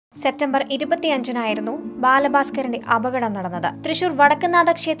September 25-നായിരുന്നു ബാലഭാസ്കറിന്റെ അപകടം നടന്നത്. തൃശൂർ വടക്കുന്നാഥ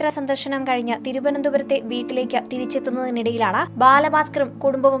ക്ഷേത്ര സന്ദർശനം കഴിഞ്ഞ് തിരുവനന്തപുരത്തെ വീട്ടിലേക്ക് തിരിച്ചെത്തുന്നതിനിടയിലാണ് ബാലഭാസ്കറും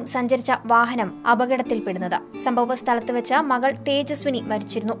കുടുംബവും സഞ്ചരിച്ച വാഹനം അപകടത്തിൽപ്പെടുന്നത്. സംഭവ സ്ഥലത്ത് വെച്ച് മകൾ തേജസ്വിനി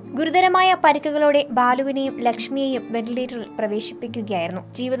മരിച്ചിരുന്നു. ഗുരുതരമായ പരിക്കുകളോടെ ബാലുവിനെയും ലക്ഷ്മിയെയും വെന്റിലേറ്ററിൽ പ്രവേശിപ്പിക്കുകയായിരുന്നു.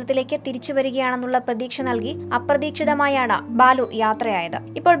 ജീവിതത്തിലേക്ക് തിരിച്ചുവരികയാണെന്നുള്ള പ്രതീക്ഷ നൽകി അപ്രതീക്ഷിതമായാണ് ബാലു യാത്രയായത്.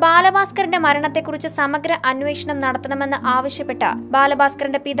 ഇപ്പോൾ ബാലഭാസ്കറിന്റെ മരണത്തെക്കുറിച്ച് സമഗ്ര അന്വേഷണം നടത്തണമെന്ന് ആവശ്യപ്പെട്ട്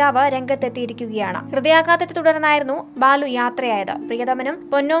ബാലഭാസ്കറിന്റെ പിതാവ് രംഗത്തെത്തിയിരിക്കുകയാണ്. ഹൃദയാഘാതത്തെ തുടർന്നായിരുന്നു ബാലു യാത്രയായത്. പ്രിയതമനും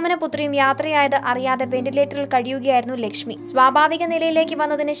പൊന്നോമന പുത്രിയും യാത്രയായത് അറിയാതെ വെന്റിലേറ്ററിൽ കഴിയുകയായിരുന്നു ലക്ഷ്മി. സ്വാഭാവിക നിലയിലേക്ക്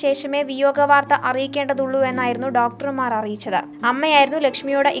വന്നതിന് ശേഷമേ വിയോഗ വാർത്ത അറിയിക്കേണ്ടതുള്ളൂ എന്നായിരുന്നു ഡോക്ടർമാർ അറിയിച്ചത്. അമ്മയായിരുന്നു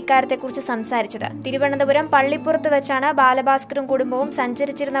ലക്ഷ്മിയോട് ഇക്കാര്യത്തെക്കുറിച്ച് സംസാരിച്ചത്. തിരുവനന്തപുരം പള്ളിപ്പുറത്ത് വെച്ചാണ് ബാലഭാസ്കറും കുടുംബവും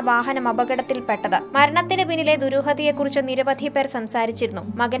സഞ്ചരിച്ചിരുന്ന വാഹനം അപകടത്തിൽപ്പെട്ടത്. മരണത്തിന് പിന്നിലെ ദുരൂഹതയെക്കുറിച്ച് നിരവധി പേർ സംസാരിച്ചിരുന്നു.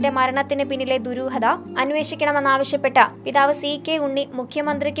 മകന്റെ മരണത്തിന് പിന്നിലെ ദുരൂഹത അന്വേഷിക്കണമെന്നാവശ്യപ്പെട്ട് പിതാവ് CK ഉണ്ണി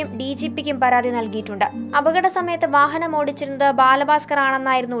മുഖ്യമന്ത്രിക്കും DGPക്കും പരാതി നൽകിയിട്ടുണ്ട്. അപകട സമയത്ത് വാഹനം ഓടിച്ചിരുന്നത് ബാലഭാസ്കർ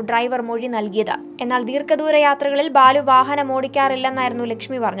ആണെന്നായിരുന്നു ഡ്രൈവർ മൊഴി നൽകിയത്. എന്നാൽ ദീർഘദൂര യാത്രകളിൽ ബാലു വാഹനം ഓടിക്കാറില്ലെന്നായിരുന്നു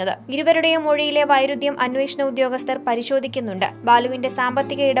ലക്ഷ്മി പറഞ്ഞത്. ഇരുവരുടെയും മൊഴിയിലെ വൈരുദ്ധ്യം അന്വേഷണ ഉദ്യോഗസ്ഥർ പരിശോധിക്കുന്നുണ്ട്. ബാലുവിന്റെ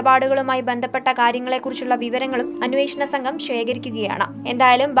സാമ്പത്തിക ഇടപാടുകളുമായി ബന്ധപ്പെട്ട കാര്യങ്ങളെക്കുറിച്ചുള്ള വിവരങ്ങളും അന്വേഷണ സംഘം ശേഖരിക്കുകയാണ്.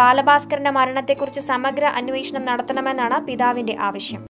 എന്തായാലും ബാലഭാസ്കറിന്റെ മരണത്തെക്കുറിച്ച് സമഗ്ര അന്വേഷണം നടത്തണമെന്നാണ് പിതാവിന്റെ ആവശ്യം.